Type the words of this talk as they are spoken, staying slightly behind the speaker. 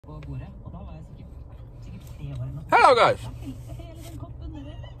Hello guys!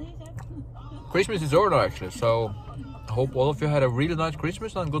 Christmas is over now actually, so I hope all of you had a really nice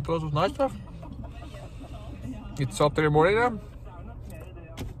Christmas and got lots of nice stuff. It's Saturday morning now.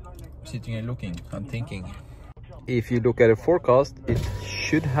 Sitting and looking and thinking. If you look at the forecast, it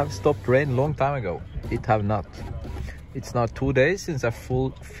should have stopped rain long time ago. It have not. It's now 2 days since I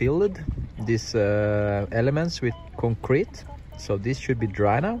filled these elements with concrete. So this should be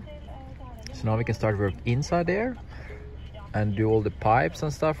dry now. So now we can start work inside there and do all the pipes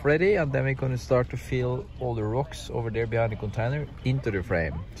and stuff ready, and then we're going to start to fill all the rocks over there behind the container into the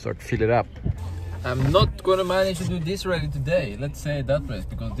frame. Start to fill it up. I'm not going to manage to do this ready today, let's say it that way,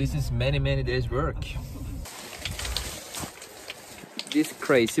 because this is many days work. This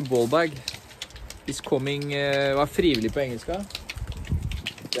crazy ball bag is coming, hva frivillig på engelska?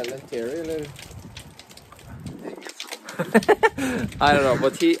 Voluntary, eller? I don't know,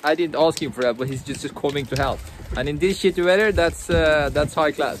 but I didn't ask him for that, but he's just coming to help. And in this shitty weather, that's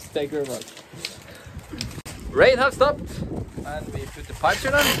high class. Thank you very much. Rain has stopped, and we put the pipes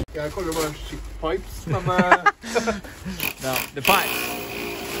in them. Yeah, I call them shit pipes. No, the pipes.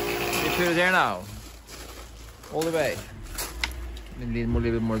 We put it there now, all the way. We need a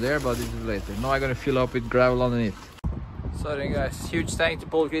little bit more there, but this is later. Now I'm gonna fill up with gravel underneath. So then, guys, huge thank to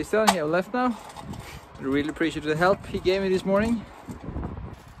Paul Christian. He have left now. I really appreciate the help he gave me this morning.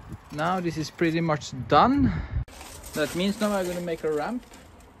 Now this is pretty much done. That means now I'm gonna make a ramp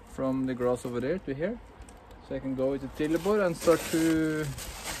from the grass over there to here, so I can go with the tiller board and start to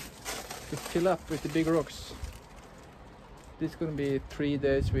fill up with the big rocks. This is gonna be 3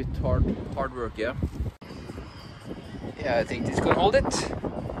 days with hard work, yeah. Yeah, I think this is gonna hold it.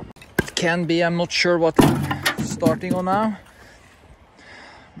 It can be, I'm not sure what I'm starting on now,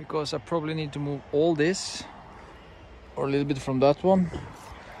 because I probably need to move all this or a little bit from that one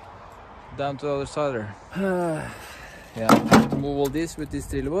down to the other side there. Yeah, I have to move all this with this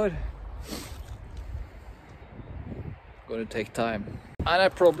drill board. Gonna take time. And I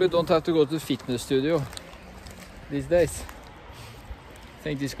probably don't have to go to the fitness studio these days. I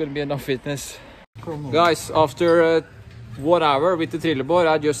think this is gonna be enough fitness. Guys, after 1 hour with the driller board,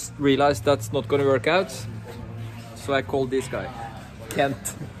 I just realized that's not gonna work out. So I called this guy,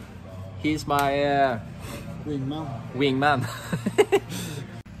 Kent. He's my wingman.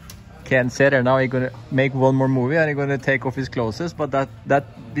 Ken said there now he's gonna make one more movie and he's gonna take off his clothes, but that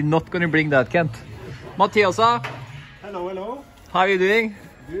did not gonna bring that, Kent. Mathiasa. Hello. How are you doing?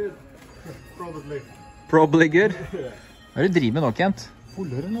 Good. Probably good. Hva er det du driver med nå, Kent?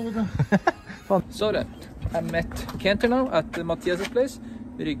 So then, I met Kent now at Mathias' place,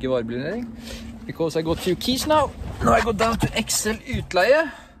 Rygge vareblindering, because I got 2 keys now. Now I go down to Excel utleie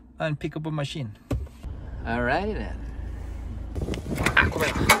and pick up a machine. Alrighty then. Come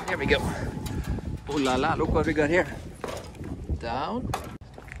on, here we go. Oh la la, look what we got here. Down.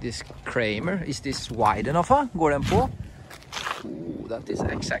 This Kramer, is this wide enough? Huh? Går den på? Ooh, that is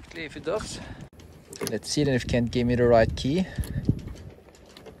exactly if it does. Let's see then if Kent gave me the right key.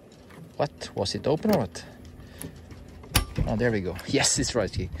 What? Was it open or what? Oh, there we go. Yes, it's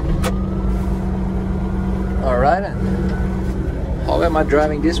right key. Alright then. How am I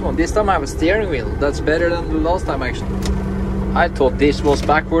driving this one? This time I have a steering wheel. That's better than the last time actually. I thought this was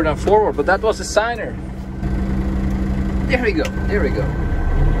backward and forward, but that was a signer. There we go. There we go.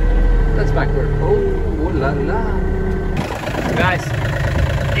 That's backward. Oh la la. Guys,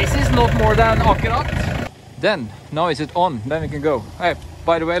 this is not more than akkurat. Then, now is it on? Then we can go. Hey,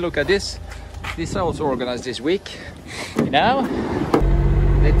 by the way, look at this. This I also organized this week. Now,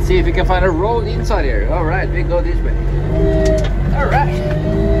 let's see if we can find a road inside here. All right, we go this way. All right.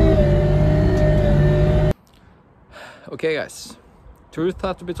 Okay, guys. Truth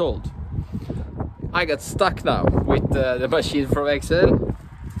has to be told. I got stuck now with the machine from Excel.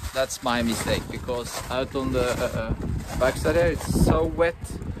 That's my mistake, because out on the backside here it's so wet,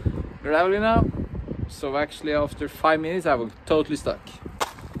 gravelly now. So actually after 5 minutes I was totally stuck.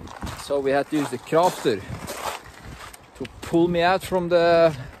 So we had to use the crafter to pull me out from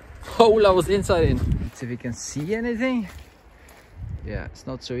the hole I was inside in. Let's see if we can see anything. Yeah, it's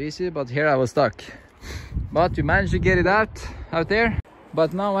not so easy, but here I was stuck. But we managed to get it out there.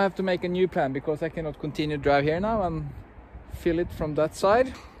 But now I have to make a new plan, because I cannot continue to drive here now and fill it from that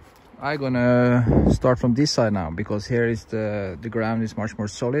side. I'm gonna start from this side now, because here is the ground is much more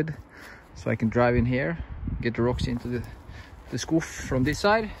solid. So I can drive in here, get the rocks into the scoof from this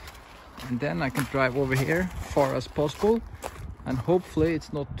side, and then I can drive over here far as possible, and hopefully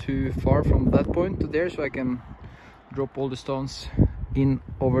it's not too far from that point to there, so I can drop all the stones in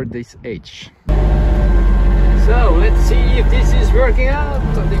over this edge. So let's see if this is working out.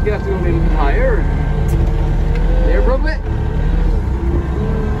 I think you have to go a little bit higher. There probably.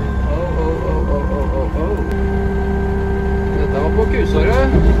 Oh. Dette var på kusåret.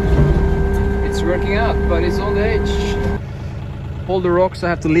 It's working out, but it's on the edge. All the rocks I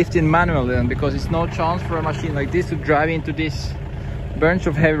have to lift in manually then, because it's no chance for a machine like this to drive into this bunch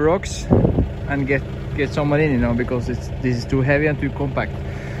of heavy rocks and get someone in, you know, because this is too heavy and too compact.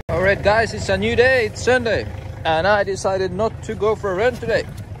 All right guys, it's a new day, it's Sunday, and I decided not to go for a run today.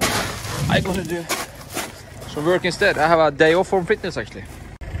 I'm gonna do some work instead. I have a day off from fitness actually.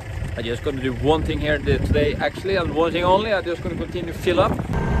 I'm just gonna do one thing here today actually, and one thing only. I'm just gonna continue to fill up.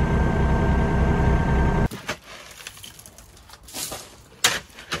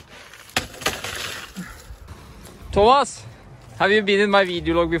 Thomas, have you been in my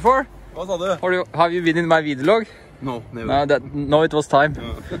videolog before? Hva sa du? Have you been in my videolog? No, never. No, it was time.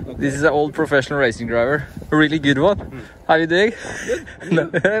 Okay. This is an old professional racing driver. A really good one. How are you doing?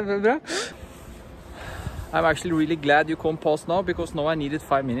 Good. I'm actually really glad you come past now, because now I needed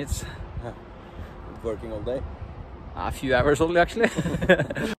 5 minutes. Working all day? A few hours only actually.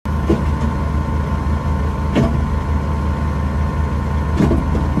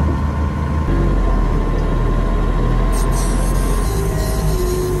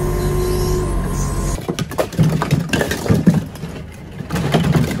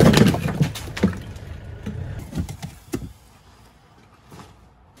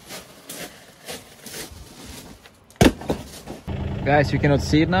 Guys, you cannot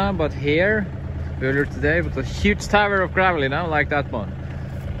see it now, but here, earlier today, was a huge tower of gravel, you know, like that one.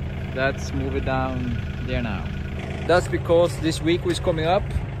 Let's move it down there now. That's because this week is coming up.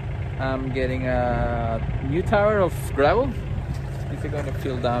 I'm getting a new tower of gravel. If you're going to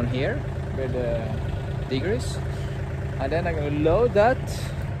fill down here, where the digger is. And then I'm going to load that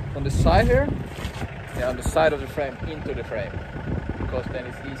on the side here, yeah, on the side of the frame, into the frame. Because then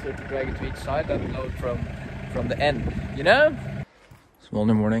it's easier to drag it to each side than load from the end, you know? Small in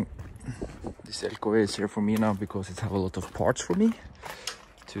the morning. This LKW is here for me now because it has a lot of parts for me.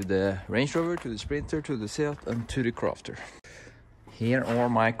 To the Range Rover, to the Sprinter, to the Seat and to the Crafter. Here are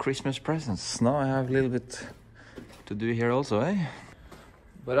my Christmas presents. Now I have a little bit to do here also, eh?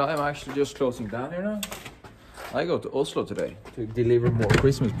 But I'm actually just closing down here now. I go to Oslo today to deliver more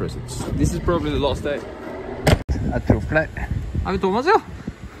Christmas presents. This is probably the last day. Jeg tror for deg. Er vi Thomas, ja?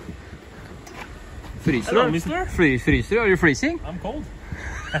 Fryser Hello, du? mister. Fryser du? Are you freezing? I'm cold.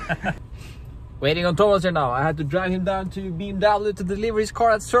 Waiting on Thomas here now. I had to drag him down to BMW to deliver his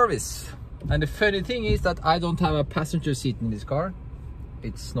car at service. And the funny thing is that I don't have a passenger seat in this car.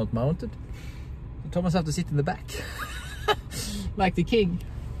 It's not mounted. Thomas has to sit in the back. Like the king.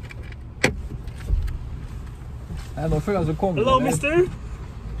 Hello, mister.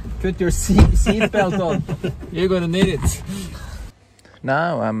 Put your seat belt on. You're gonna need it.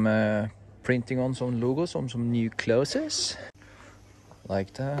 Now I'm printing on some logos on some new clothes.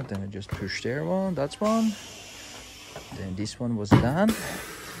 Like that. Then I just push there one. That's one. Then this one was done.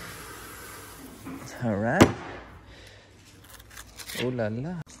 All right. Oh la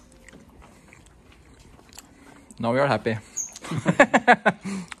la. Now we are happy.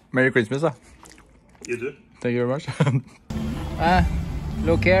 Merry Christmas. You do? Thank you very much.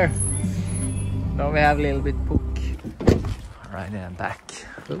 Look here. Now we have a little bit book. All right, then I'm back.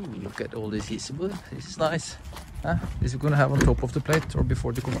 Oh, look at all this visible. This is nice. This is gonna have on top of the plate or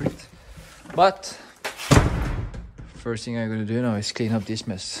before the concrete. But first thing I'm gonna do now is clean up this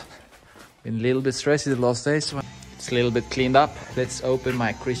mess. Been a little bit stressed the last days, so it's a little bit cleaned up. Let's open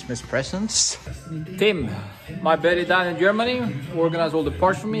my Christmas presents. Tim, my buddy down in Germany, organized all the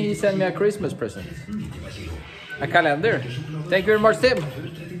parts for me. He sent me a Christmas present. A calendar. Thank you very much, Tim.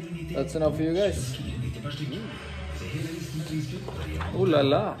 That's enough for you guys. Oh la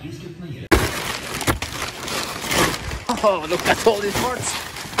la. Oh, look at all these parts.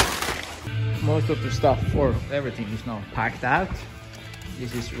 Most of the stuff, or everything, is now packed out.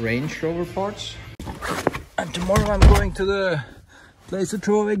 This is Range Rover parts. And tomorrow I'm going to the place to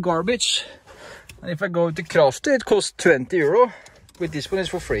throw away garbage. And if I go with the Crafter, it costs 20 euro. With this one, it's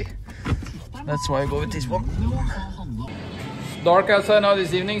for free. That's why I go with this one. It's dark outside now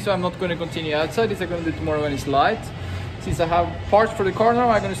this evening, so I'm not going to continue outside. This I'm going to do tomorrow when it's light. Since I have parts for the car now,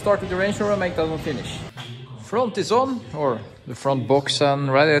 I'm going to start with the Range Rover and make that one finish. Front is on, or the front box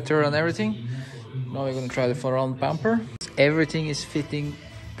and radiator and everything. Now we're going to try the front bumper. Everything is fitting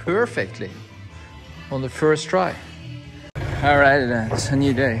perfectly on the first try. Alright then, it's a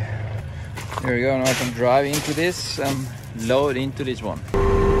new day. Here we go, now I can drive into this and load into this one.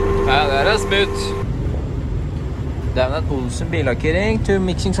 That is smooth. Down at Olsen billakkering to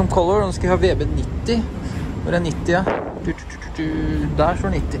mixing some color. Nå skal vi ha VB90 Hvor er 90, ja? Der står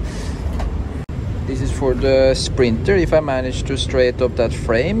 90. This is for the Sprinter. If I manage to straight up that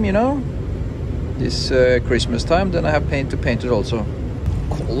frame, you know, this Christmas time, then I have paint to paint it also.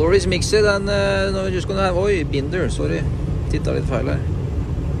 Color is mixed, and now we're just gonna have, oi, binder, sorry. Titta litt feil her.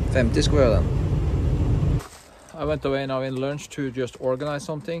 50 skal vi ha den. I went away now in lunch to just organize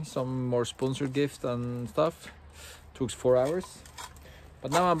something, some more sponsored gift and stuff. Took 4 hours.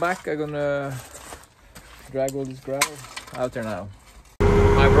 But now I'm back, I'm gonna drag all this gravel out there now.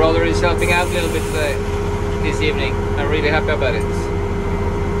 My brother is helping out a little bit today, this evening. I'm really happy about it.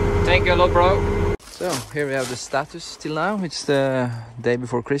 Thank you a lot, bro. So here we have the status till now. It's the day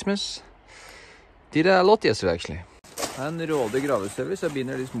before Christmas. Did a lot yesterday actually. And Råde Graveservice have been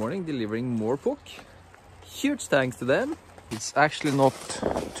here this morning delivering more pork. Huge thanks to them. It's actually not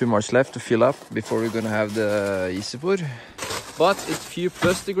too much left to fill up before we're gonna have the isopor. But it's few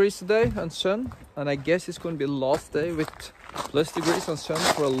plus degrees today and sun, and I guess it's gonna be the last day with plus degrees and sun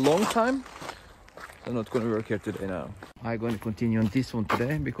for a long time. I'm not gonna work here today now. I'm gonna continue on this one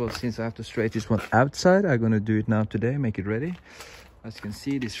today because since I have to straighten this one outside, I'm gonna do it now today, make it ready. As you can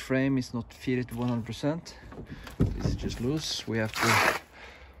see, this frame is not fitted 100%. This is just loose. We have to,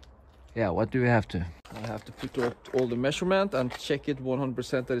 yeah, what do we have to? I have to put out all the measurement and check it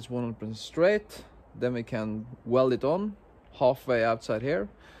 100% that it's 100% straight. Then we can weld it on halfway outside here.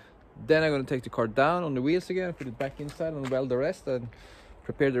 Then I'm gonna take the car down on the wheels again, put it back inside and weld the rest and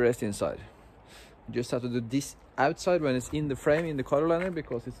prepare the rest inside. You just have to do this outside when it's in the frame, in the car liner,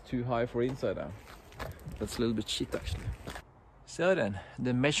 because it's too high for inside now. That's a little bit shit actually. So then,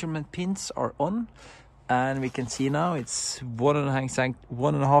 the measurement pins are on, and we can see now it's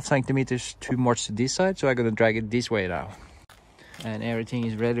 1.5 centimeters too much to this side, so I'm gonna drag it this way now. And everything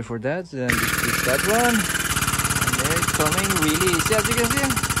is ready for that, so then just push that one. And there it's coming really easy, as you can see.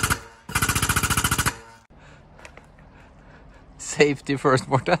 Safety first,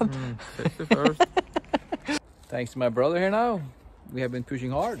 Morten. Safety first. Thanks to my brother here now, we have been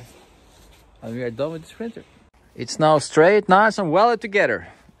pushing hard, and we are done with the Sprinter. It's now straight, nice and welded together.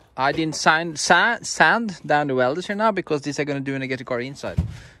 I didn't sand down the welders here now because this I'm going to do when I get the car inside.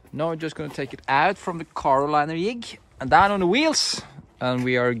 Now I'm just going to take it out from the car liner jig and down on the wheels. And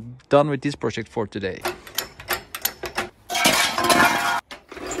we are done with this project for today.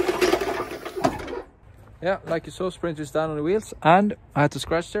 Yeah, like you saw, Sprinter is down on the wheels and I had to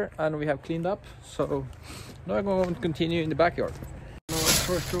scratch there and we have cleaned up. So now I'm going to continue in the backyard.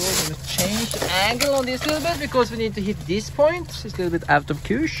 First of all, I'm going to change the angle on this a little bit because we need to hit this point. It's a little bit out of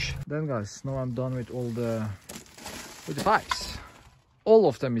course. Then guys, now I'm done with all the pipes. All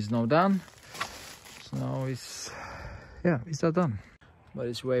of them is now done. So now it's that done. But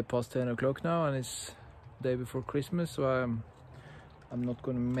it's way past 10 o'clock now and it's the day before Christmas, so I'm not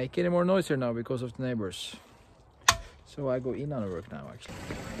going to make any more noise here now because of the neighbors. So I go in and work now actually.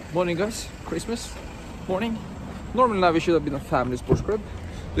 Morning guys, Christmas morning. Normally now we should have been a family sports club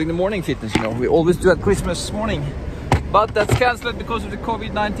doing the morning fitness, you know. We always do at Christmas morning. But that's cancelled because of the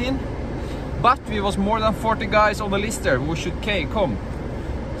COVID-19. But we was more than 40 guys on the list there who should come.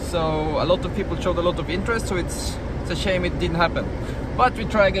 So a lot of people showed a lot of interest, so it's a shame it didn't happen. But we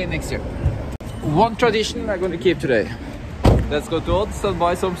try again next year. One tradition I'm going to keep today. Let's go to Odds and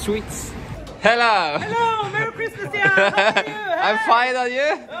buy some sweets. Hello! Hello! Merry Christmas, dear! How are you? I'm fine, and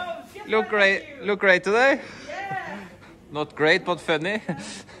you? Oh, Look great today. Not great, but funny.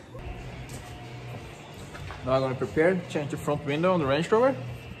 Now I'm going to prepare, change the front window on the Range Rover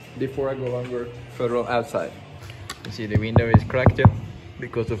before I go and work further on outside. You see the window is cracked here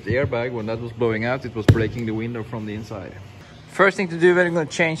because of the airbag. When that was blowing out, it was breaking the window from the inside. First thing to do when you're going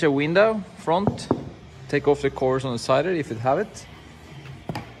to change the window front, take off the covers on the side if it have it.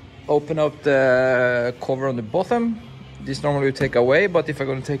 Open up the cover on the bottom. This normally we take away, but if I'm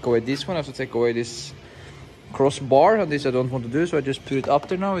going to take away this one, I have to take away this crossbar, and this I don't want to do, so I just put it up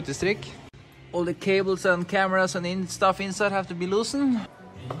there now with the stick. All the cables and cameras and stuff inside have to be loosened.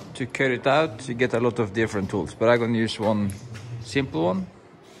 To cut it out, you get a lot of different tools, but I'm going to use one simple one,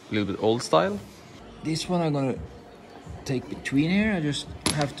 a little bit old style. This one I'm going to take between here. I just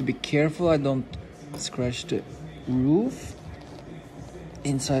have to be careful I don't scratch the roof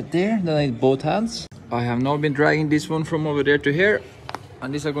inside there. Then I need both hands. I have now been dragging this one from over there to here.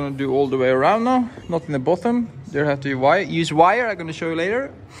 And this I'm going to do all the way around now, not in the bottom. There have to use wire, I'm going to show you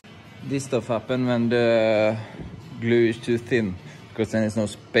later. This stuff happens when the glue is too thin, because then there's no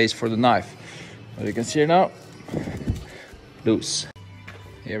space for the knife. But you can see here now, loose.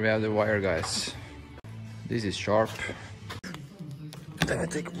 Here we have the wire, guys. This is sharp. Then I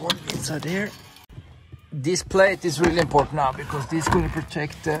take one inside here. This plate is really important now, because this is going to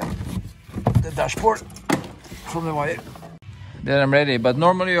protect the dashboard. from the wire. Then I'm ready, but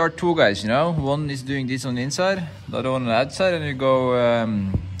normally you are two guys, you know? One is doing this on the inside, the other one on the outside, and you go,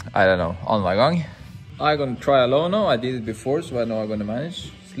 I don't know, on my gang. I'm gonna try alone now. I did it before, so I know I'm gonna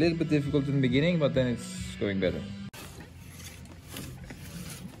manage. It's a little bit difficult in the beginning, but then it's going better.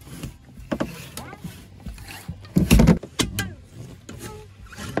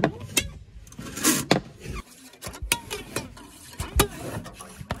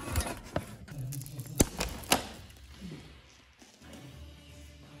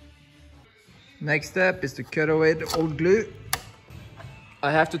 Next step is to cut away the old glue.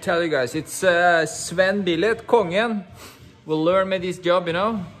 I have to tell you guys, it's Sven Billet, kongen, will learn me this job, you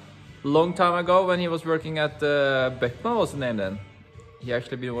know. Long time ago when he was working at Beckman, was the name then. He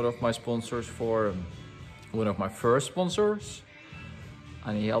actually been one of my sponsors for, one of my first sponsors.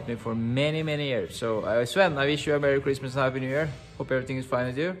 And he helped me for many, many years. So Sven, I wish you a Merry Christmas and Happy New Year. Hope everything is fine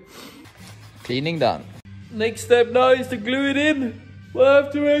with you. Cleaning done. Next step now is to glue it in. We'll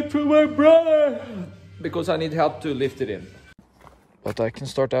have to wait for my brother. Because I need help to lift it in. But I can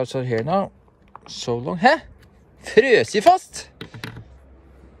start outside here now. So long. Hæ? Frøs I fast?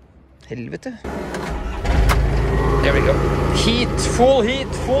 Helvete. There we go. Heat, full heat,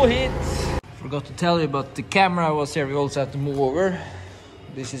 full heat. Forgot to tell you, but the camera was here. We also have to move over.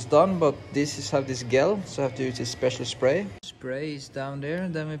 This is done, but this is have this gel, so I have to use this special spray. Spray is down there,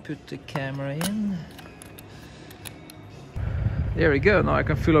 and then we put the camera in. There we go. Now I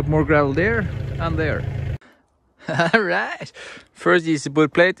can fill up more gravel there and there. All right. First easy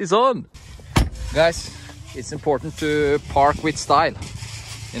board plate is on. Guys, it's important to park with style.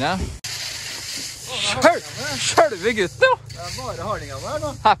 You know? Sjølve gutten!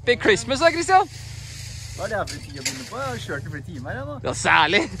 Happy Christmas, da, Christian! Ja,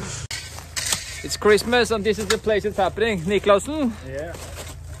 særlig! It's Christmas and this is the place it's happening. Niklausen, Yeah.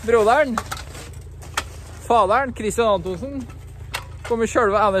 broderen, faderen, Christian Antonsen, kommer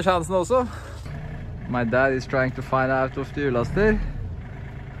sjølve Anders Hansen også. My dad is trying to find out of the hjullaster.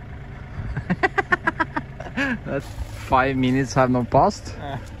 That 5 minutes have not passed.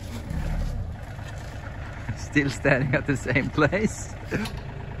 Still standing at the same place.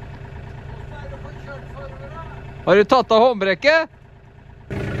 Har du tatt av håndbrekket?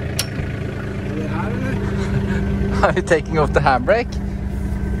 Are you taking off the handbrake?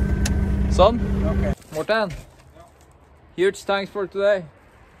 Son? Okay. Morten? Huge thanks for today.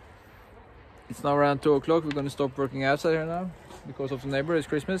 It's now around 2 o'clock. We're going to stop working outside here now because of the neighbor. It's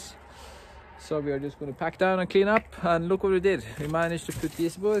Christmas. So we are just going to pack down and clean up. And look what we did. We managed to put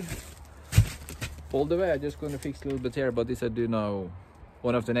this board all the way. I'm just going to fix a little bit here, but this I do now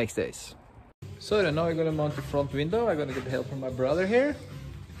one of the next days. So then now we're going to mount the front window. I'm going to get help from my brother here.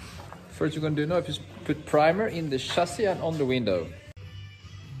 First we're going to do now is put primer in the chassis and on the window.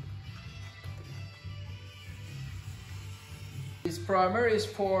 This primer is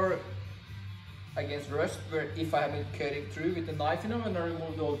for against rust, where if I have been cutting through with the knife, you know, and I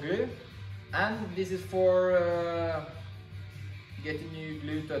remove the old glue. And this is for getting new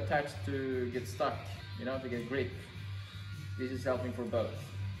glue to attach to get stuck, you know, to get grip. This is helping for both.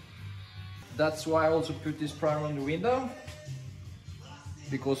 That's why I also put this primer on the window,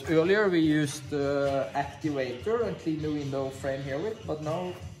 because earlier we used the activator and clean the window frame here with, but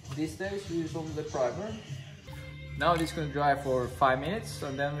now these days we use only the primer. Now this is going to dry for 5 minutes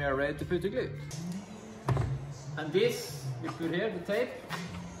and then we are ready to put the glue. And this we put here, the tape,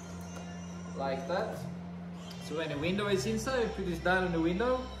 like that. So when the window is inside, we put this down on the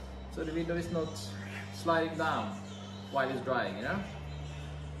window, so the window is not sliding down while it's drying, you know?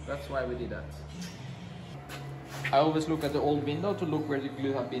 That's why we did that. I always look at the old window to look where the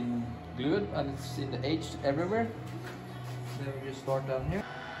glue have been glued, and it's in the edge everywhere. Then we just start down here.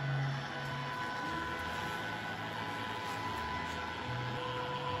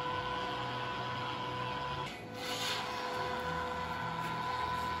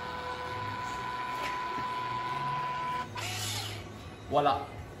 Voila!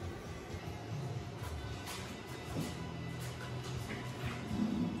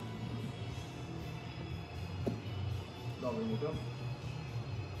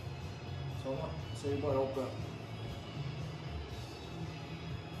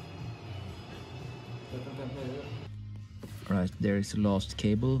 Right, there is the last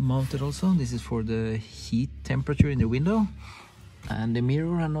cable mounted also. This is for the heat temperature in the window. And the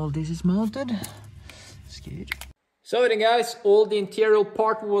mirror and all this is mounted. It's good. So then guys, all the interior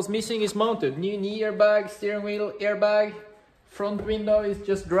part was missing is mounted. New knee airbag, steering wheel airbag, front window is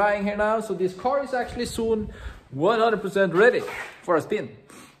just drying here now. So this car is actually soon 100% ready for a spin.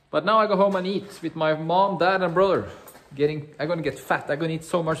 But now I go home and eat with my mom, dad and brother. I'm gonna get fat. I'm gonna eat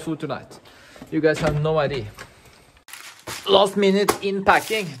so much food tonight. You guys have no idea. last minute in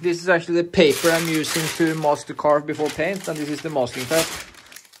packing. This is actually the paper I'm using to mask the car before paint, and this is the masking tape.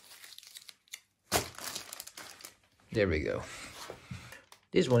 There we go.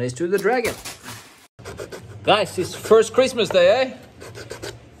 This one is to the dragon. Guys, it's first Christmas day, eh?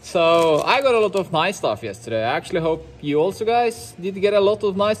 So I got a lot of nice stuff yesterday. I actually hope you also guys did get a lot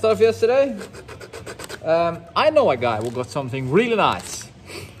of nice stuff yesterday. I know a guy who got something really nice.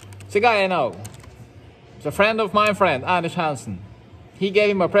 It's a guy I know. It's a friend of my friend, Anders Hansen. He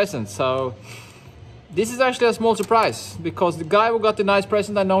gave him a present, so this is actually a small surprise because the guy who got the nice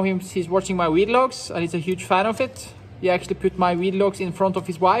present, I know him, he's watching my VLogs and he's a huge fan of it. He actually put my VLogs in front of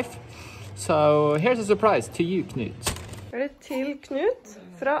his wife. So here's a surprise to you, Knut. Det til Knut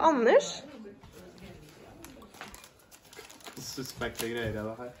fra Anders. Suspekte greier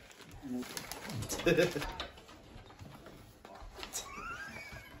det her.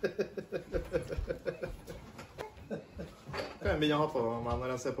 Kan jeg begynne å ha på meg når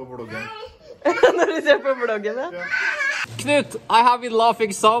jeg ser på vloggen? Når du ser på vloggen, ja. Knut, I have been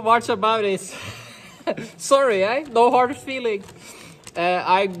laughing so much about this. Sorry, eh? No hard feeling.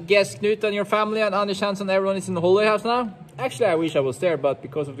 I guess Knut and your family and Anders Hansen, everyone is in the holiday house now. Actually, I wish I was there, but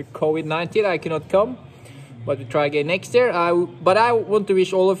because of the COVID-19, I cannot come. But we try again next year. But I want to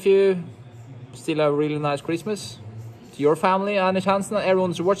wish all of you still a really nice Christmas. To your family, Anders Hansen,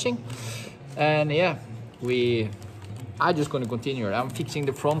 everyone's watching. And yeah, I'm just going to continue. I'm fixing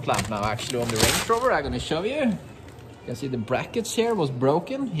the front lamp now, actually, on the Range Rover. I'm going to show you. You can see the brackets here was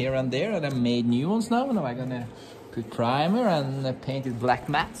broken here and there, and I made new ones now. Now I'm going to put primer and paint it black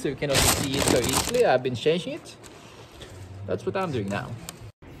matte so you cannot see it so easily. I've been changing it. That's what I'm doing now.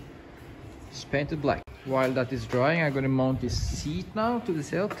 It's painted black. While that is drying, I'm going to mount this seat now to the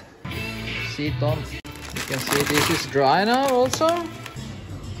seat. Seat on. You can see this is dry now also.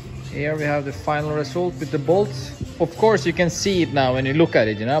 Here we have the final result with the bolts. Of course you can see it now when you look at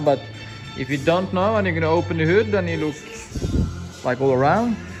it, you know, but if you don't know and you're going to open the hood and you look like all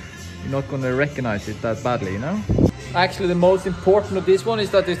around, you're not going to recognize it that badly, you know. Actually, the most important of this one is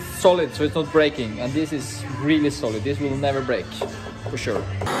that it's solid, so it's not breaking, and this is really solid. This will never break, for sure.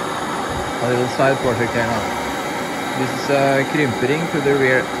 A little side project here now. This is a crimpering to the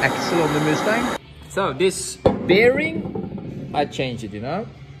rear axle of the Mustang. So this bearing, I changed it, you know,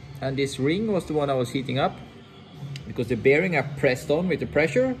 and this ring was the one I was heating up because the bearing I pressed on with the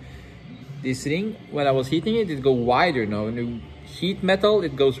pressure. This ring, when I was heating it, it goes wider, you know. When you heat metal,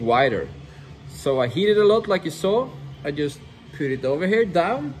 it goes wider. So I heated a lot, like you saw. I just put it over here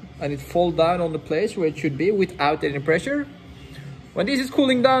down, and it falls down on the place where it should be without any pressure. When this is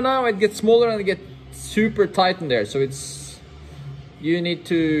cooling down now, it gets smaller and it gets super tight in there. So you need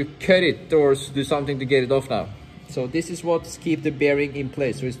to cut it or do something to get it off now. So this is what keeps the bearing in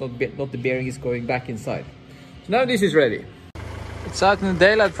place. So it's not the bearing is going back inside. So now this is ready. It's out in the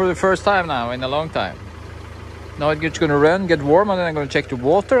daylight for the first time now in a long time. Now it's going to run, get warm, and then I'm going to check the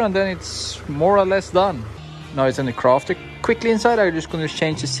water, and then it's more or less done. Now it's in the crafter quickly inside. I'm just going to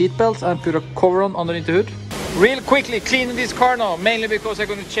change the seat belts and put a cover on underneath the hood. Real quickly cleaning this car now, mainly because I'm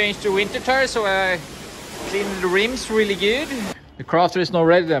going to change the winter tires, so I clean the rims really good. The crafter is not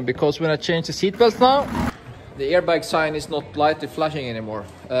ready then, because when I change the seat belts now, the airbag sign is not lightly flashing anymore.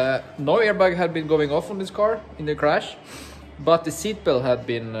 No airbag had been going off on this car in the crash, but the seat belt had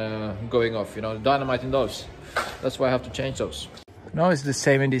been going off, you know, the dynamite in those. That's why I have to change those. Now it's the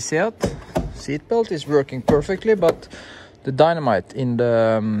same in this seat belt is working perfectly, but the dynamite in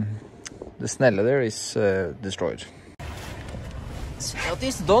the snelle there is destroyed. Seat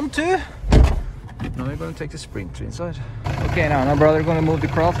is done too. Now we're going to take the sprinter inside. Okay, now my brother going to move the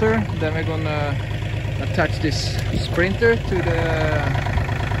crafter. Then we're going to attach this sprinter to the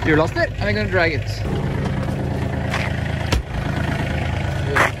hjullaster, and we're going to drag it.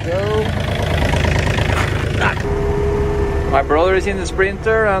 There we go. My brother is in the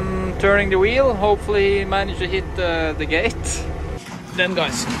sprinter and turning the wheel. Hopefully he managed to hit the gate. Then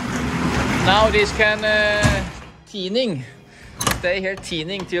guys, now this can stay here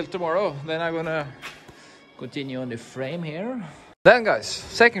teaning till tomorrow. Then I'm gonna continue on the frame here. Then guys,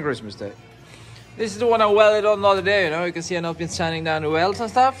 second Christmas day. This is the one I welded on the other day, you know. You can see I've not been sanding down the welds and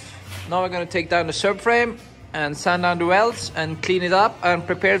stuff. Now I'm gonna take down the subframe and sand down the welds and clean it up and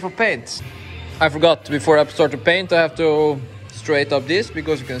prepare it for paint. I forgot, before I start to paint, I have to straight up this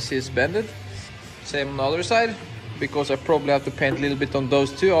because you can see it's bended. Same on the other side, because I probably have to paint a little bit on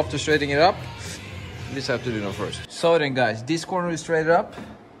those two after straightening it up. This I have to do now first. So then guys, this corner is straightened up.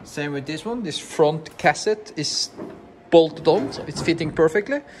 Same with this one. This front cassette is bolted on, so it's fitting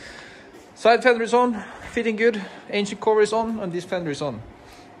perfectly. Side fender is on, fitting good. Engine cover is on, and this fender is on.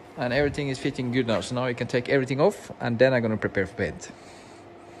 and everything is fitting good now. So now we can take everything off, and then I'm gonna prepare for paint.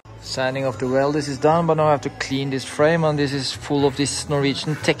 Sanding off the weld, this is done, but now I have to clean this frame, and this is full of this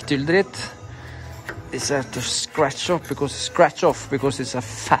Norwegian tektyldritt. This I have to scratch off because it's a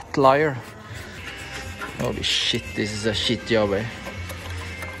fat liar. Holy shit, this is a shit job, eh?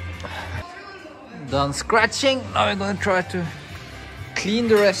 Done scratching. Now I'm gonna try to clean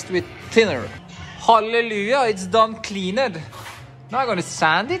the rest with thinner. Hallelujah, it's done cleaned. Now I'm gonna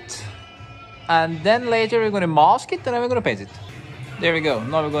sand it, and then later we're gonna mask it, and then we're gonna paint it. There we go.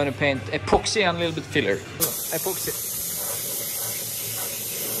 Now we're gonna paint epoxy and a little bit filler. Epoxy.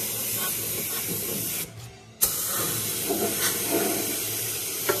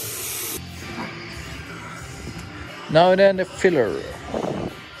 Now then the filler.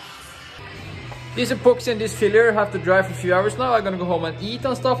 This epoxy and this filler have to dry for a few hours now. I'm gonna go home and eat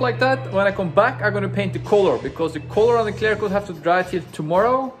and stuff like that. When I come back, I'm gonna paint the color, because the color and the clear coat have to dry till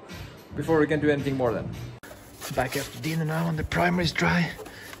tomorrow before we can do anything more then. Back after dinner now, and the primer is dry.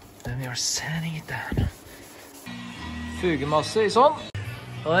 Then we are sanding it down. Fugemasse is on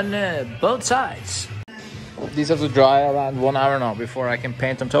both sides. These have to dry around 1 hour now before I can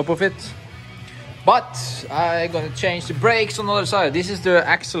paint on top of it. But I'm gonna change the brakes on the other side. This is the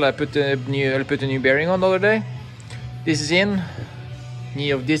axle I put a new bearing on the other day. This is in.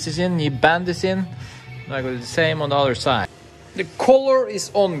 Knee of this is in. Knee band is in. Now I got the same on the other side. The color is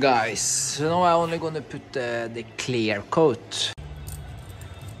on, guys. So now I'm only gonna put the clear coat.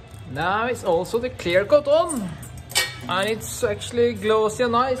 Now it's also the clear coat on. And it's actually glossy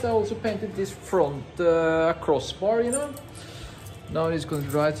and nice. I also painted this front crossbar, you know. Now it's gonna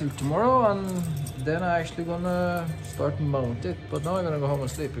dry till tomorrow, and then I'm actually gonna start to mount it. But now I'm gonna go home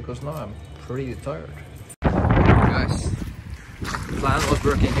and sleep, because now I'm pretty tired. Guys, the plan was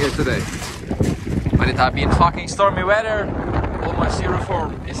working here today, but it had been fucking stormy weather. All my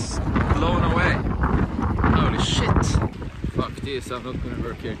Xeroform is blown away. Holy shit. Fuck this, I'm not gonna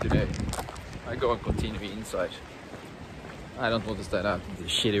work here today. I go and continue inside. I don't want to stand out in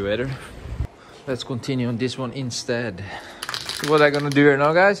this shitty weather. Let's continue on this one instead. What I'm gonna do here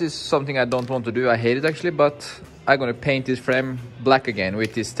now, guys, is something I don't want to do. I hate it actually, but I'm gonna paint this frame black again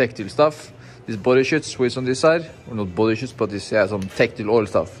with this textile stuff. This body shoot Swiss on this side. Well, not body shoots, but this has some textile oil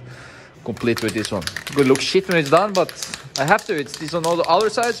stuff. Complete with this one. It's gonna look shit when it's done, but I have to. It's this on all the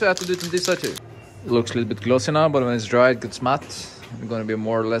other sides, so I have to do it on this side too. It looks a little bit glossy now, but when it's dry, it gets matte. It's gonna be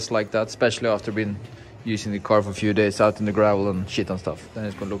more or less like that, especially after being using the car for a few days out in the gravel and shit and stuff. Then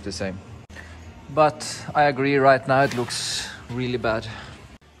it's gonna look the same. But I agree, right now it looks really bad.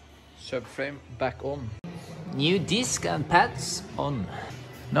 Subframe back on. New disc and pads on.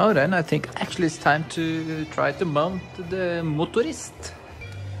 Now then, I think actually it's time to try to mount the motorist.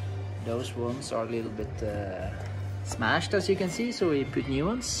 Those ones are a little bit smashed, as you can see, so we put new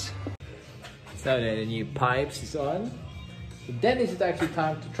ones. So then the new pipes is on. So then is it actually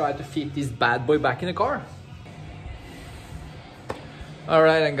time to try to fit this bad boy back in the car.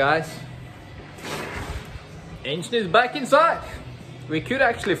 Alright then, guys. Engine is back inside. We could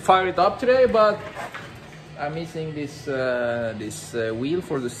actually fire it up today, but I'm missing this wheel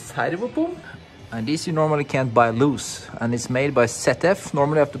for the side of a pump. And this you normally can't buy loose, and it's made by ZF.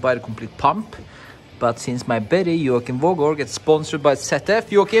 Normally I have to buy the complete pump, but since my buddy Joachim Vågård gets sponsored by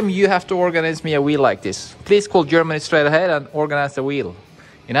ZF, Joachim, you have to organize me a wheel like this. Please call Germany straight ahead and organize the wheel.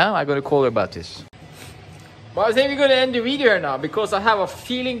 You know, I'm gonna call her about this. But I think we're gonna end the video here now, because I have a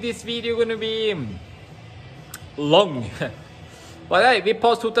feeling this video gonna be long. But hey, we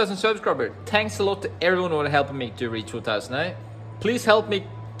passed 2,000 subscribers. Thanks a lot to everyone who helped me to reach 2,000. Eh? Please help me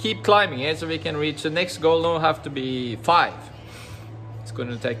keep climbing, so we can reach the next goal. Now have to be 5. It's going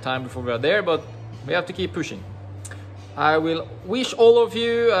to take time before we are there, but we have to keep pushing. I will wish all of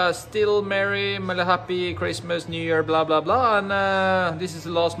you still merry, happy Christmas, New Year, blah blah blah. And this is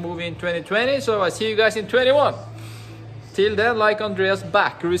the last movie in 2020, so I see you guys in 21. Till then, like Andreas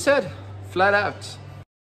Backery said, flat out.